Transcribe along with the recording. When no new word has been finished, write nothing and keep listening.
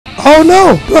Oh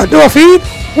no! Do I feed?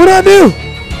 What do I do?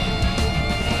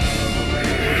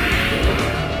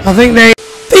 I think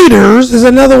Feederz is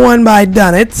another one by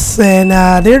Dunnits, and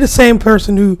they're the same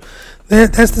person who,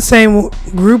 that's the same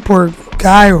group or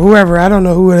guy or whoever, I don't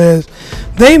know who it is.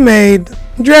 They made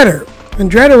Dredder,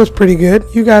 and Dredder was pretty good.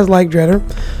 You guys like Dredder,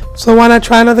 so why not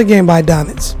try another game by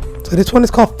Dunnits? So this one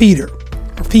is called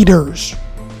Feederz.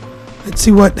 Let's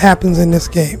see what happens in this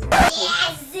game.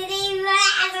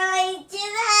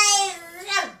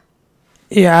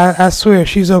 Yeah, I swear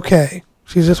she's okay.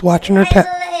 She's just watching her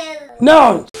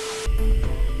No!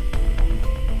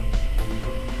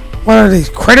 What are these,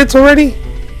 credits already?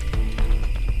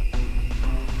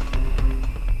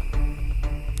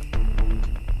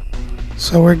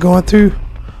 So we're going through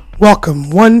Welcome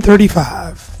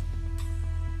 135.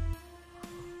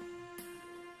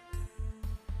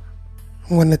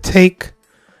 I'm going to take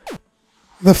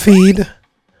the feed,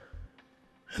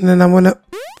 and then I'm going to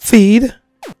feed,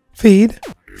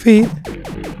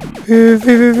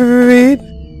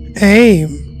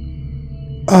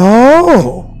 aim.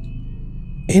 Oh!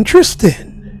 Interesting.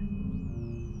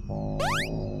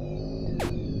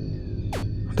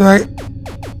 Do I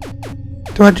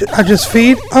just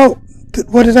feed? Oh,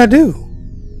 what did I do?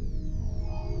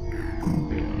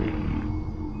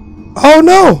 Oh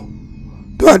no!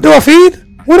 Do I feed?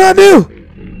 What did I do?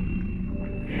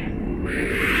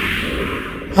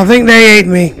 I think they ate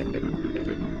me.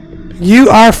 You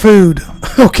are food.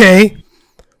 Okay.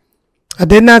 I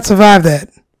did not survive that.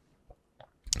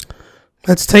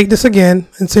 Let's take this again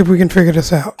and see if we can figure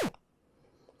this out.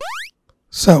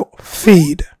 So,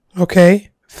 feed.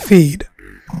 Okay? Feed.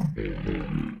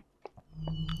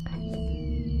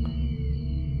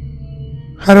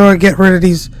 How do I get rid of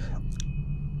these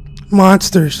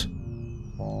monsters?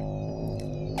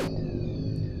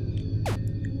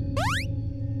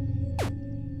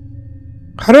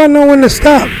 How do I know when to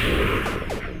stop?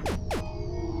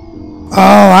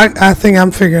 Oh, I think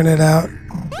I'm figuring it out.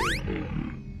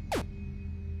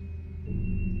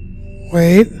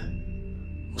 Wait.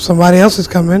 Somebody else is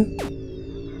coming.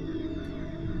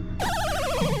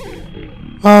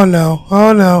 Oh no.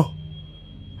 Oh no.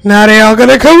 Now they all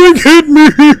gonna come and get me.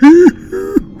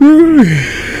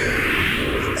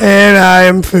 And I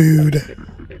am food.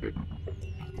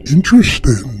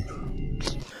 Interesting.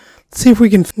 Let's see if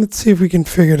we can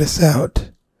figure this out.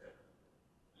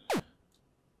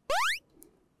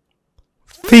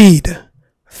 Feed.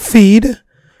 Feed.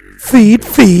 Feed.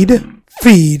 Feed.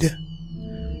 Feed.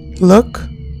 Look.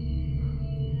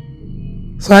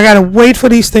 So I gotta wait for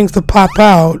these things to pop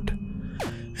out,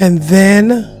 and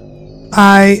then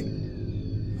I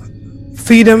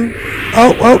feed them.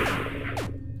 Oh.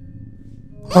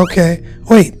 Okay.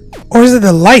 Wait. Or is it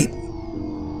the light?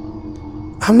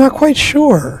 I'm not quite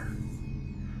sure.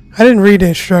 I didn't read the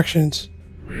instructions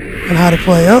on how to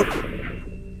play. Oh.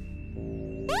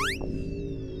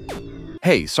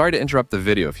 Hey, sorry to interrupt the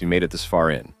video if you made it this far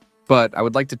in, but I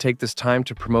would like to take this time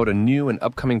to promote a new and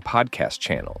upcoming podcast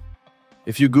channel.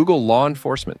 If you Google law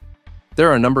enforcement,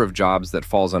 there are a number of jobs that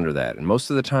falls under that, and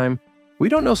most of the time, we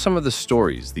don't know some of the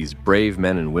stories these brave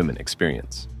men and women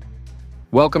experience.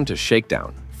 Welcome to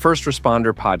Shakedown, First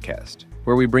Responder Podcast,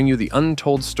 where we bring you the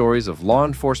untold stories of law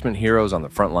enforcement heroes on the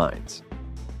front lines.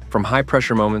 From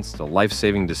high-pressure moments to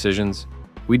life-saving decisions,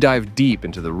 we dive deep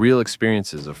into the real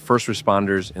experiences of first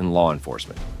responders in law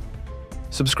enforcement.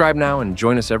 Subscribe now and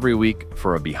join us every week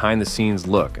for a behind-the-scenes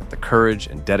look at the courage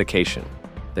and dedication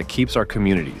that keeps our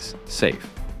communities safe.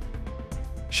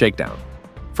 Shakedown,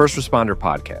 First Responder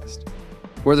Podcast,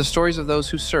 where the stories of those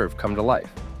who serve come to life.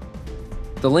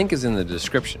 The link is in the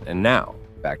description, and now,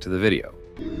 back to the video.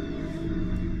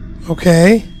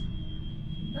 Okay.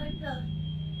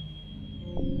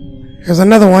 Here's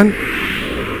another one.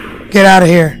 Get out of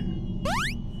here.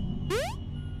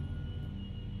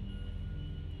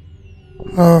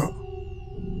 Oh.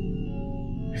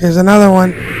 Here's another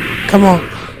one. Come on.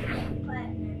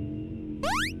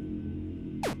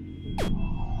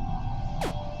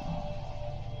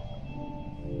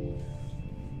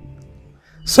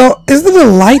 So, is it the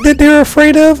light that they're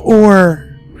afraid of,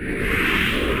 or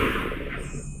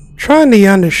trying to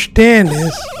understand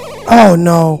this? Oh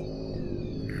no.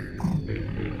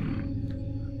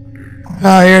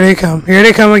 Oh, here they come. Here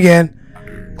they come again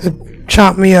to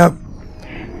chomp me up.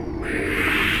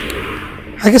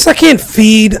 I guess I can't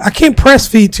feed. I can't press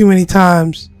feed too many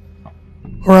times,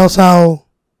 or else I'll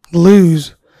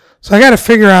lose. So I got to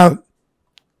figure out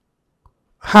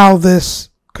how this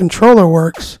controller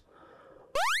works.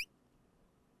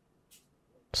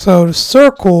 So the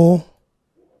circle.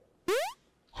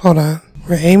 Hold on.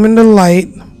 We're aiming the light.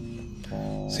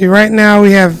 See, right now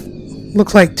we have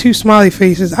looks like two smiley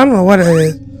faces. I don't know what it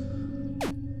is.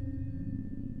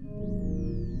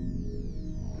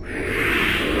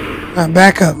 Alright,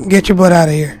 back up. Get your butt out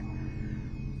of here.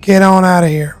 Get on out of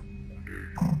here.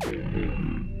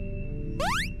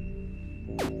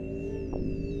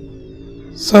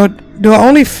 So, do I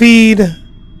only feed...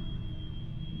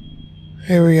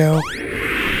 Here we go.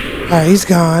 Alright, he's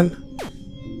gone.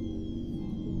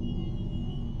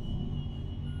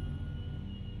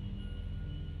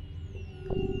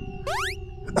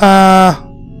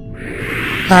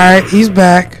 Alright, he's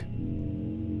back.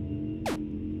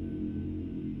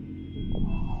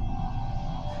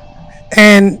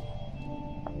 And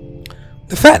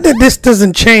the fact that this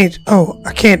doesn't change. Oh,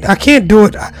 I can't do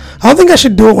it. I don't think I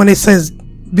should do it when it says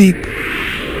beep.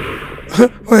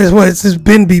 What? It says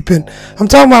been beeping. I'm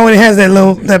talking about when it has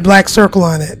that black circle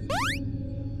on it.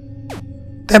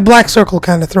 That black circle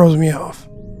kind of throws me off.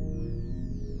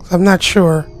 I'm not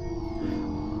sure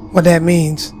what that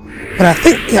means. But I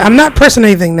think I'm not pressing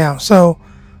anything now, so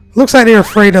looks like they're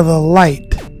afraid of the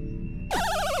light.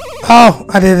 Oh,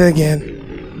 I did it again.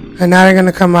 And now they're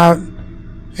gonna come out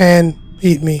and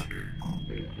eat me.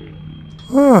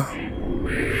 Oh.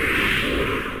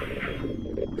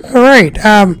 Alright,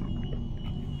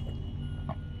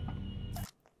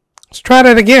 let's try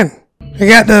that again. I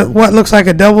got what looks like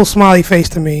a double smiley face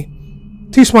to me.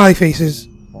 Two smiley faces.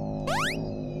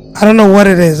 I don't know what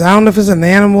it is. I don't know if it's an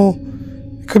animal.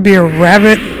 It could be a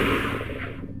rabbit.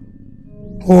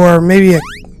 Or maybe a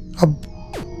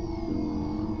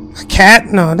cat?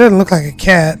 No, it doesn't look like a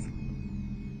cat.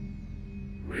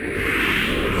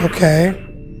 Okay.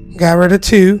 Got rid of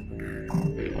two.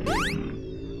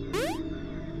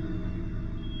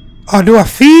 Oh, do I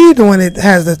feed when it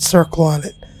has that circle on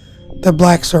it? The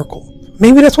black circle.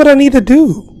 Maybe that's what I need to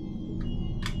do.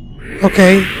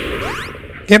 Okay.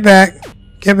 Get back.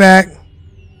 Get back.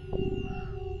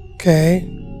 Okay.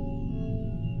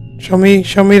 Show me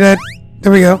that.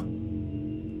 There we go.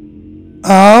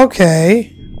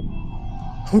 Okay.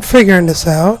 I'm figuring this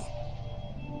out.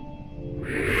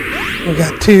 We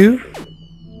got two.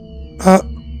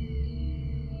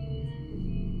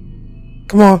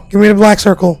 Come on, give me the black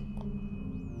circle.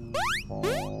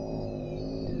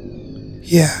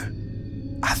 Yeah.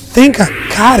 I think I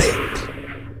got it.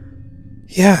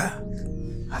 Yeah.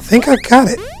 I think I got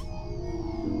it.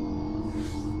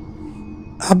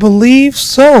 I believe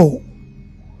so.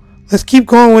 Let's keep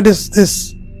going with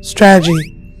this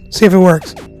strategy. See if it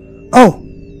works. Oh.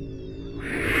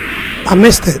 I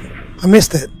missed it. I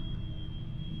missed it.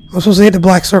 I'm supposed to hit the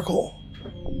black circle.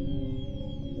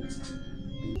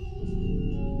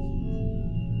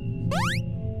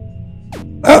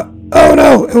 Oh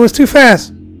no! It was too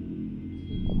fast. It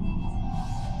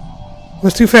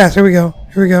was too fast. Here we go.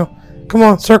 Here we go. Come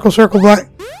on. Circle, circle, black.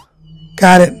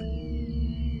 Got it.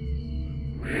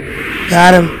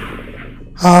 Got him.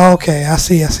 Oh, okay. I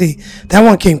see. I see. That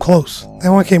one came close. That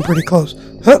one came pretty close.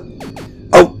 Huh.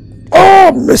 Oh!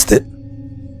 Oh! Missed it.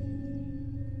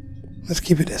 Let's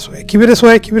keep it this way. Keep it this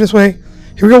way. Keep it this way.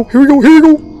 Here we go. Here we go. Here we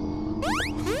go.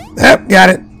 Yep. Got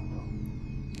it.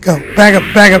 Go. Back up.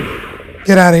 Back up.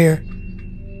 Get out of here.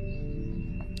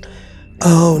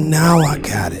 Oh, now I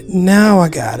got it. Now I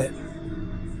got it.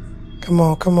 Come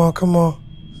on, come on, come on.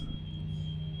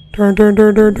 Turn, turn,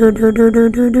 turn, turn, turn, turn, turn,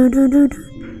 turn, turn, turn, turn, turn, turn.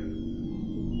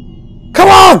 Come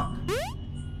on!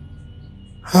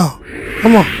 Oh,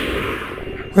 come on.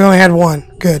 We only had one.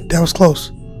 Good. That was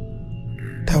close.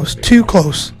 That was too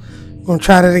close. We're gonna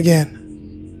try that again.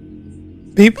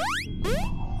 Beep.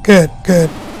 Good, good.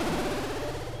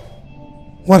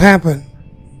 What happened?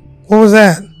 What was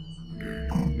that?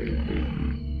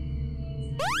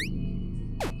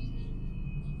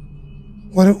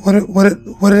 What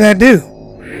did that do?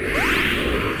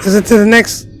 Is it to the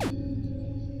next?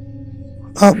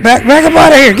 Oh, back up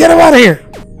out of here! Get him out of here!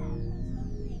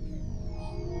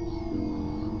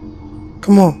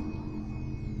 Come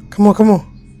on, come on, come on.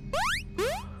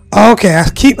 Oh, okay, I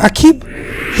keep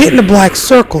hitting the black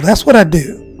circle. That's what I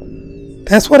do.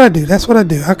 That's what I do. That's what I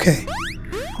do. Okay,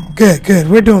 good, good.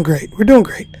 We're doing great. We're doing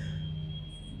great.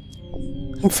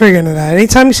 I'm figuring it out.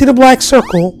 Anytime you see the black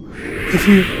circle, if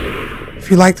you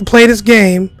like to play this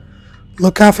game,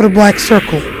 look out for the black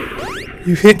circle.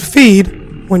 You hit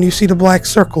feed when you see the black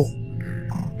circle.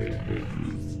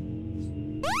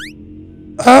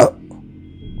 Oh.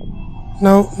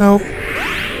 No, no.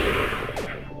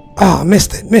 Oh,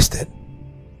 missed it, missed it.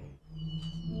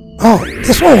 Oh,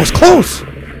 this one was close.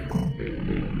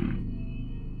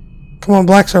 Come on,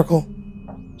 black circle.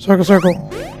 Circle, circle.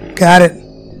 Got it.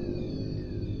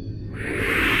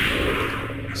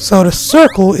 So the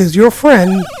circle is your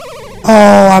friend.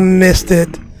 Oh, I missed it.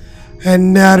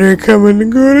 And now they're coming to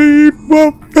go to eat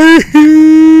my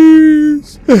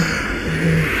face.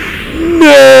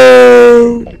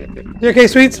 No. You okay,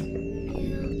 Sweets? I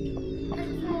just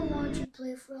want to watch you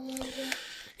play for a little bit.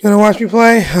 You want to watch me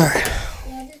play? All right.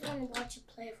 Yeah, I just want to watch you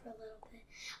play for a little bit.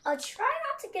 I'll try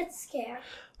not to get scared.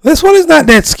 This one is not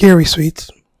that scary,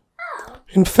 Sweets. Oh.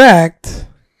 In fact,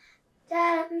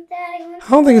 Daddy, I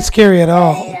don't think it's scary at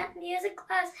all. at music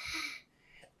class,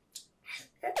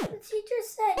 the teacher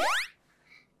said.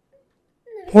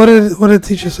 What did the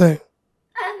teacher say?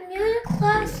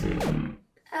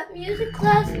 At music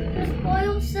class, Miss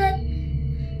Boyle said.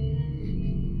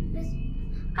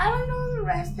 I don't know the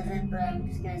rest of it, but I'm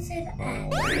just gonna say the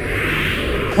end.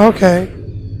 Okay.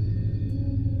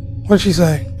 What'd she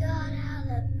say? She got out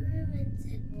of the room and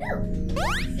said,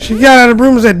 "Boo." She got out of the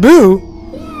room and said, "Boo."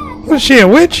 Yeah. Was she a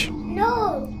witch?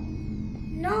 No,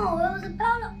 it was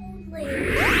about an old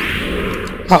lady.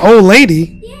 An old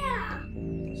lady? Yeah.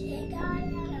 She got out of the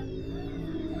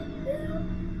room and said,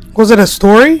 "Boo." Was it a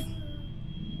story?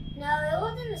 No, it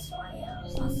wasn't a story. It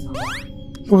was a song.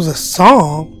 It was a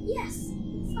song. Yes,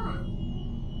 song.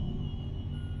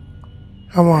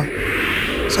 Come on.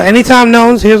 So anytime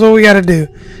knowns, here's what we gotta do.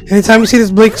 Anytime you see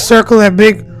this big circle, that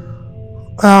big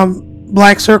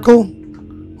black circle,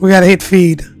 we gotta hit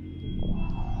feed.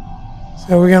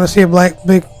 So we're gonna see a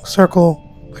big circle,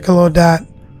 like a little dot.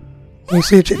 We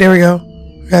see it. There we go.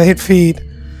 We gotta hit feed,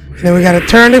 and then we gotta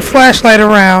turn the flashlight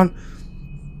around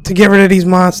to get rid of these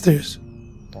monsters.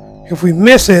 If we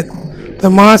miss it, the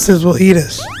monsters will eat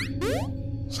us.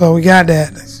 So we got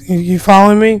that. You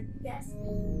following me? Yes.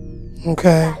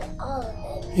 Okay. All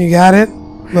of it. You got it?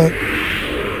 Look.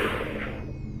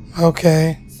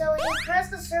 Okay. So when you press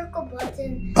the circle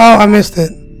button, Oh, I missed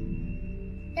it.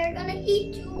 they're gonna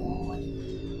eat you.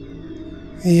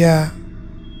 Yeah.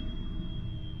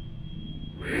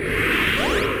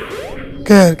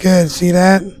 Good. See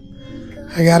that?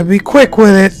 I gotta be quick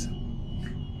with it.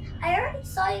 I already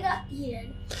saw you got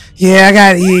eaten. Yeah, I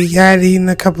got eaten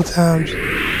a couple times.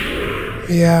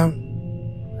 Yeah.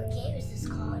 What game is this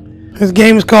called? This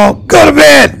game is called Go to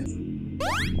Bed!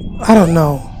 I don't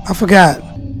know. I forgot.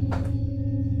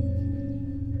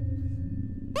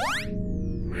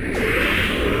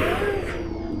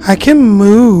 I can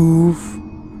move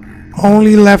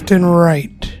only left and right.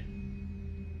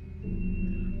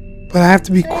 But I have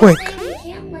to be quick. You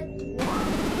can't like walk.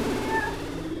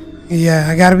 Yeah,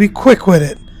 I gotta be quick with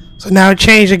it. So now it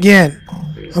changed again.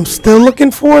 I'm still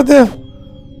looking for the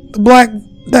black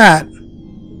dot.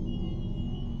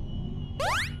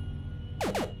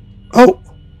 Oh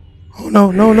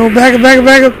no, back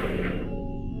up.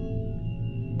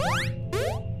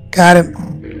 Got him.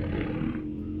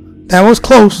 That was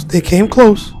close. They came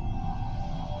close.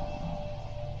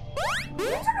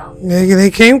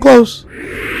 They came close.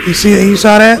 You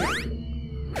saw that?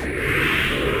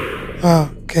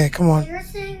 Oh, okay, come on. You're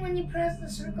saying when you press the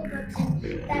circle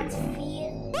button, that's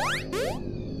feed?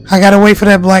 I gotta wait for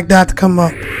that black dot to come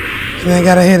up. And then I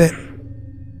gotta hit it.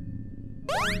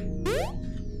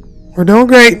 We're doing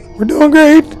great. We're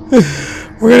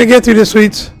gonna get through this,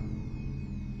 Sweets.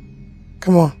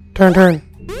 Come on. Turn.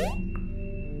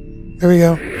 There we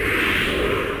go.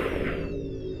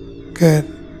 Good.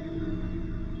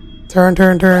 Turn.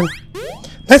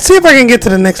 Let's see if I can get to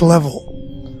the next level.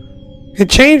 It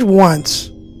changed once.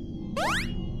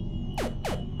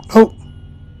 Oh.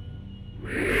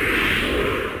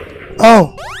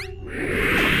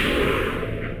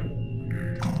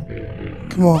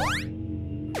 Come on.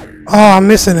 Oh, I'm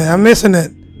missing it.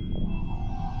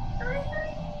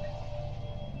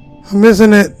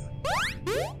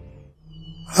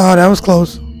 Oh, that was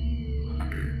close.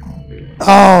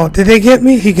 Oh, did they get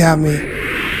me? He got me.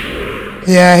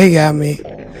 Yeah, he got me.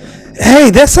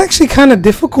 Hey, that's actually kind of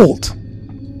difficult.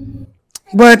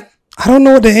 But I don't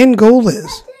know what the end goal is. That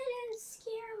didn't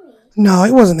scare me. No,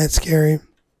 it wasn't that scary.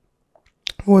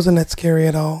 It wasn't that scary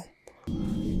at all.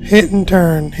 Hit and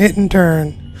turn.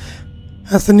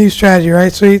 That's the new strategy,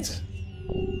 right, Sweets?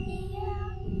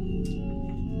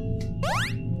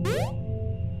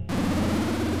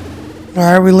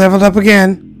 Alright, we leveled up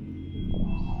again.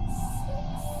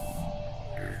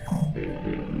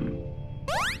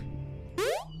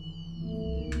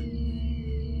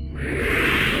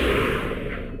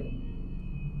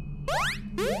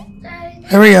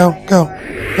 There we go. Go.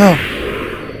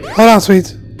 Hold on,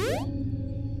 Sweets.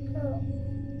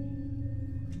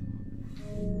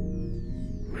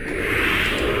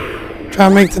 Try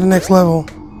to make it to the next level.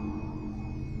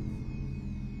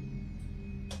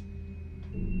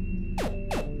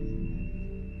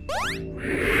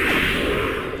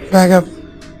 Back up.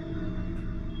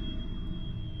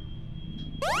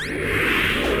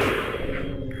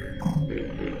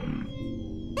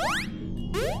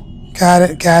 Got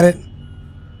it, got it.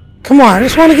 Come on, I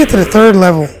just want to get to the 3rd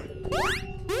level.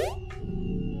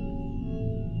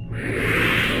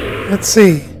 Let's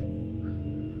see.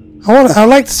 I'd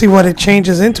like to see what it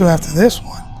changes into after this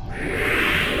one.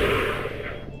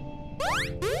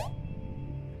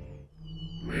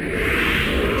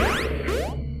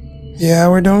 Yeah,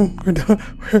 we're doing,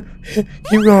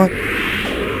 keep going.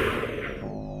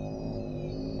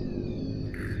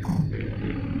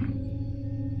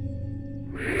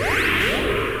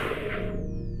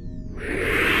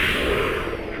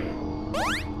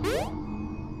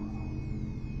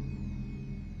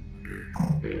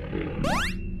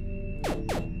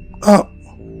 Oh.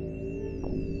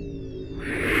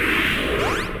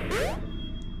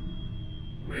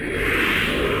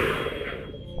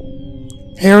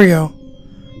 Here we go.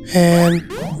 And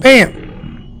bam.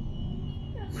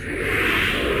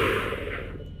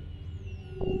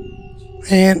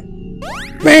 And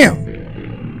bam.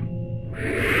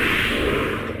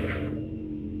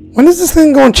 When is this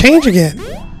thing going to change again?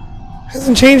 It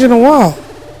hasn't changed in a while.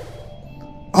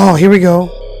 Oh, here we go.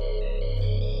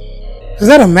 Is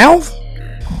that a mouth?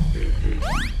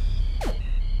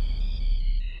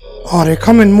 Oh, they're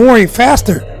coming more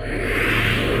faster.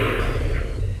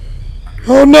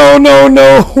 Oh, no, no,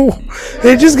 no.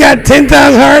 They just got 10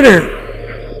 times harder.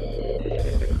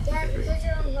 Dad, because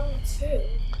you're on level 2.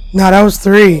 No, that was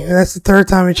 3. That's the 3rd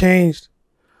time it changed.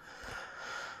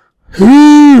 I thought you were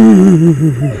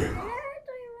on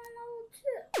level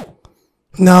 2.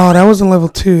 No, that wasn't level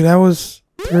 2. That was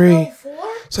 3. Level 4?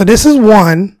 So this is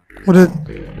 1 with the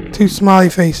 2 smiley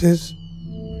faces.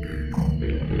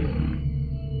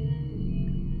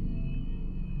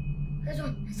 There's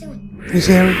one. I see one. You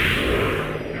see him?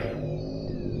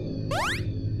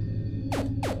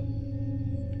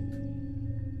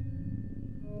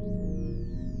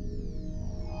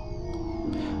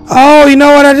 Oh, you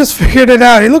know what? I just figured it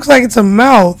out. It looks like it's a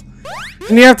mouth.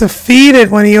 And you have to feed it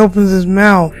when he opens his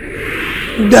mouth.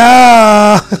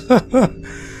 Duh!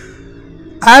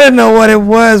 I didn't know what it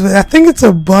was, but I think it's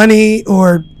a bunny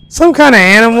or some kind of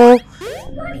animal.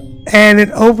 And it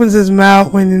opens his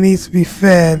mouth when it needs to be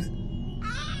fed.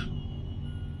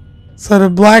 So the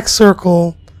black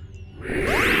circle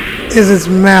is its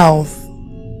mouth.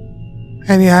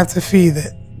 And you have to feed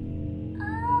it.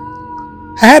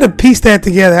 I had to piece that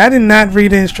together. I did not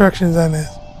read the instructions on this.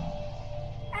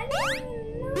 I didn't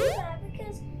even know that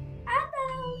because I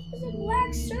thought it was a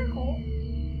black circle.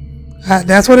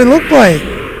 That's what it looked like.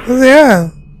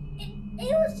 Yeah.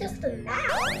 It was just a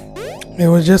mouth. It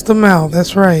was just a mouth.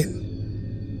 That's right.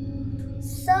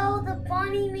 So the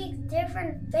bunny makes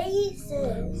different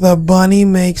faces. The bunny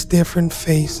makes different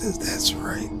faces. That's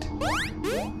right.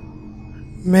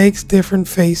 Makes different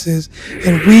faces.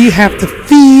 And we have to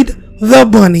feed the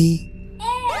bunny.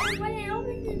 And when it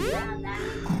opens its mouth, that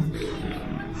means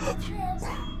eating it.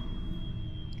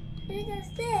 When it does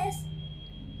this,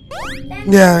 that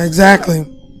means Yeah, it's exactly.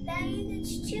 chewing. That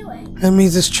means it's chewing. That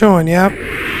means it's chewing, yep.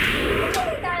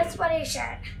 Okay, that's what he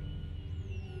said.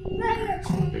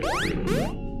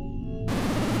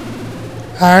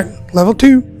 Alright, level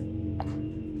 2.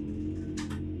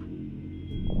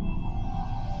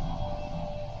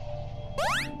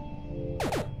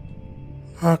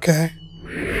 Okay.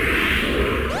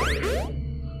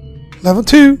 Level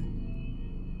 2.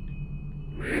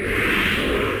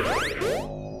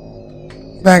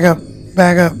 Back up.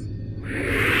 Back up.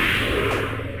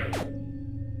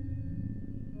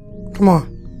 Come on.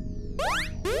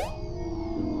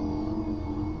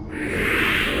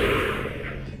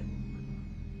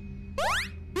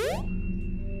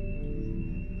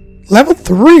 Level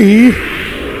 3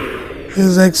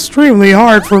 is extremely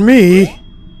hard for me.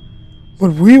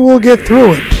 But we will get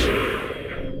through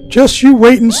it. Just you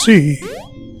wait and see.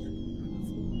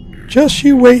 Just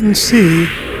you wait and see.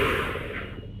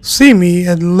 See me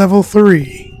at level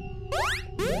 3.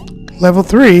 Level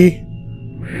 3.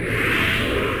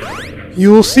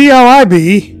 You will see how I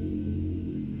be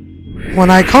when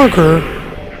I conquer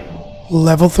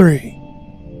level 3.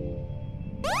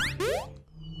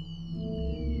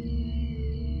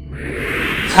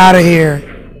 Out of here.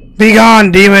 Be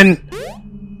gone, demon.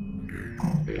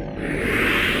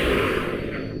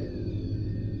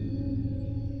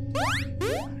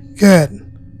 Good.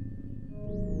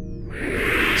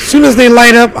 As soon as they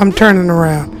light up, I'm turning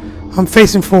around. I'm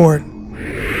facing forward.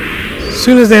 As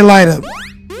soon as they light up.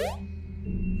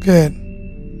 Good.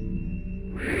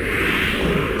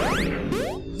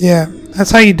 Yeah, that's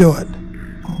how you do it.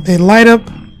 They light up,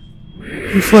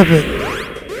 you flip it.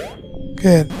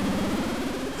 Good.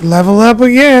 Level up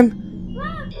again. Wow,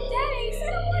 Daddy, you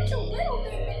said I watch a little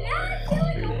bit, but now I feel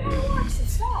like I want to watch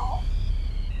this all.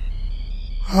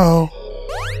 Oh.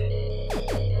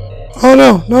 Oh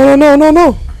no. No, no, no, no,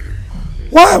 no.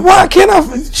 Why can't I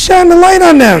shine the light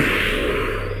on them?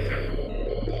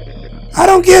 I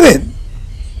don't get it.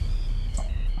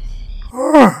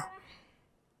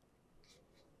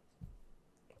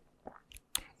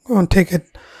 I'm gonna take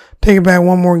it back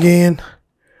one more again.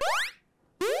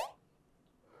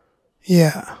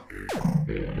 Yeah.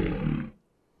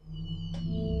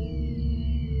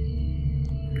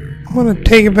 I'm gonna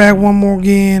take it back one more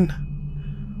again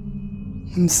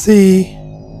and see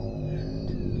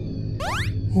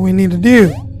what we need to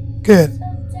do. Good.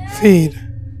 Feed.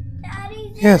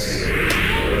 Daddy, Yes. Daddy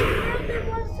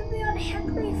wants to be on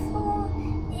Hickory Fall,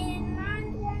 and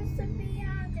mine wants to be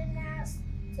on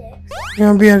gymnastics. You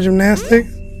wanna be a gymnastics?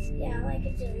 Yeah, I like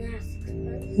a gymnastics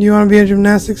person. You wanna be a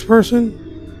gymnastics person?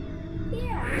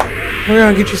 Yeah. We're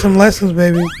gonna get you some lessons,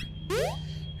 baby.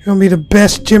 You're gonna be the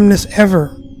best gymnast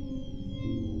ever.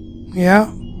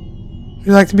 Yeah?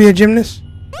 You like to be a gymnast? Yeah,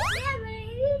 but I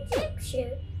need a gym shoe.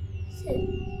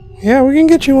 Yeah, we can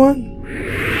get you one.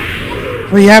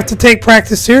 But you have to take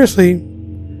practice seriously.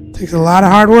 It takes a lot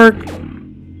of hard work.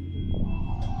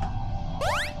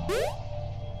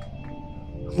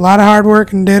 A lot of hard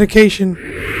work and dedication.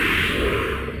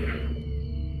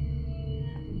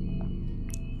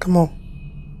 Come on.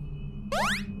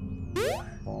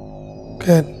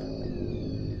 Good.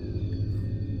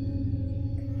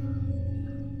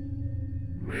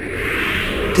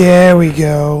 There we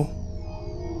go.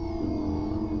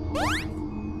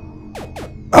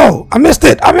 Oh, I missed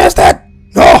it. I missed it.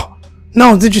 Oh,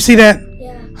 no. Did you see that?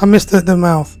 Yeah. I missed the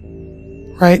mouth.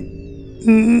 Right?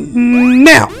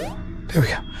 Now. There we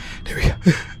go. There we go.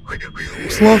 We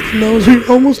almost lost the nose. We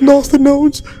almost lost the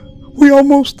nose. We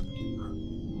almost.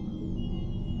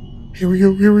 Here we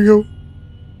go. Here we go.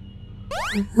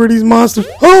 Where are these monsters?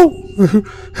 Oh!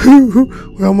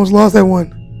 We almost lost that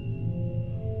one.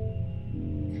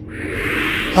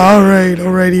 Alright,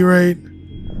 alrighty, right.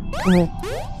 Come on.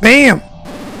 Bam!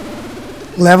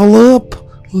 Level up.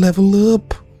 Level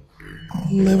up.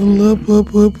 Level up,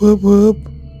 up, up, up, up.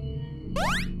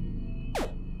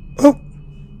 Oh!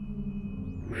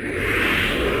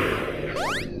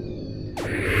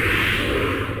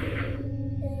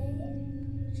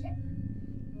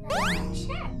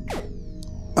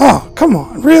 Oh, come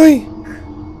on, really?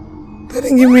 They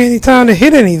didn't give me any time to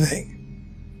hit anything.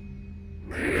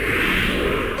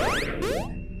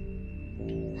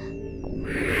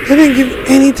 They didn't give me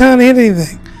any time to hit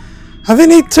anything. I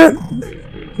think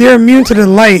they're immune to the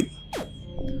light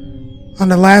on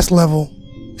the last level.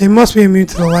 They must be immune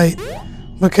to the light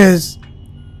because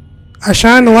I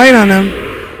shine the light on them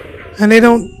and they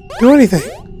don't do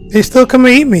anything. They still come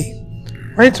and eat me.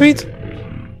 Right, Sweets?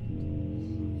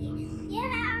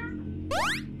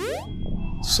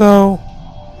 So,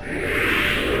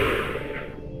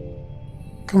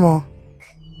 come on.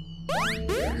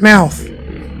 Mouth.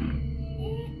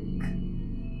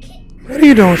 What are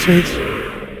you doing, Sweets?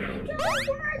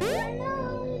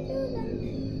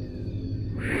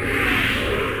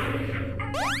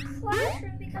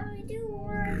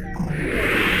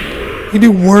 You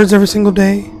do words every single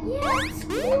day? Yes, of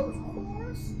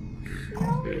course.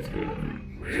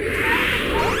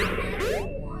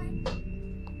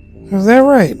 Is that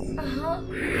right? Oh,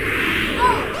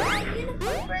 that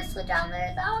unicorn bracelet down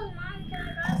there, that was mine because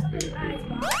I got some prize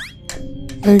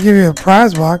box. They give you a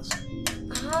prize box.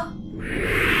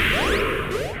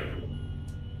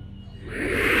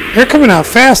 They're coming out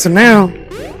faster now.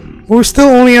 We're still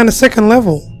only on the second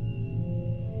level.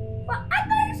 Well, I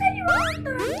thought you said you were on the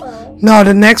third level. No,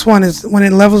 the next one is when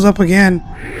it levels up again.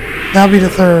 That'll be the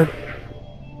third.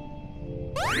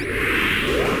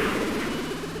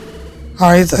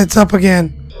 Alright, it's up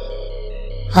again.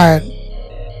 Alright.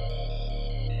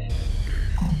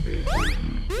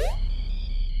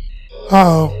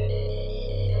 Uh-oh.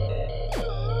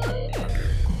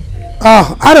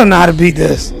 Oh, I don't know how to beat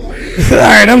this.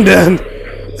 Alright, I'm done.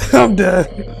 I'm done.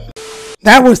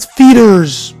 That was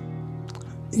Feederz.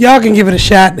 Y'all can give it a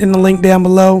shot in the link down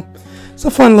below. It's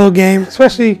a fun little game,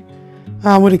 especially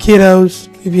with the kiddos,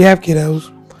 if you have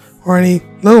kiddos, or any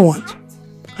little ones.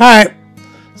 Alright,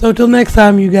 so until next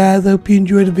time, you guys, I hope you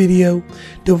enjoyed the video.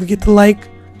 Don't forget to like,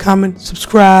 comment,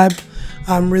 subscribe.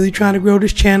 I'm really trying to grow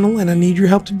this channel, and I need your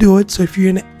help to do it. So if you're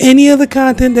into any of the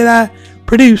content that I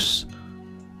produce,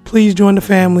 please join the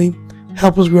family.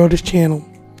 Help us grow this channel.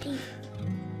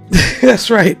 That's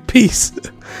right. Peace.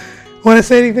 Want to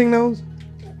say anything, Nose?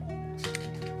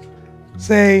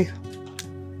 Say,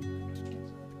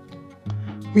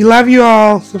 we love you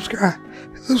all.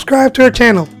 Subscribe to our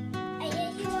channel. I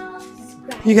hate you all.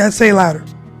 Subscribe. You got to say louder.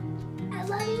 I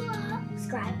love you all.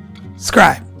 Subscribe.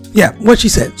 Scribe. Yeah, what she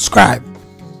said. Scribe.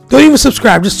 Don't even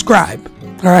subscribe. Just scribe.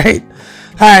 All right.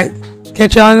 All right.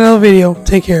 Catch y'all in another video.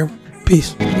 Take care.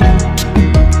 Peace.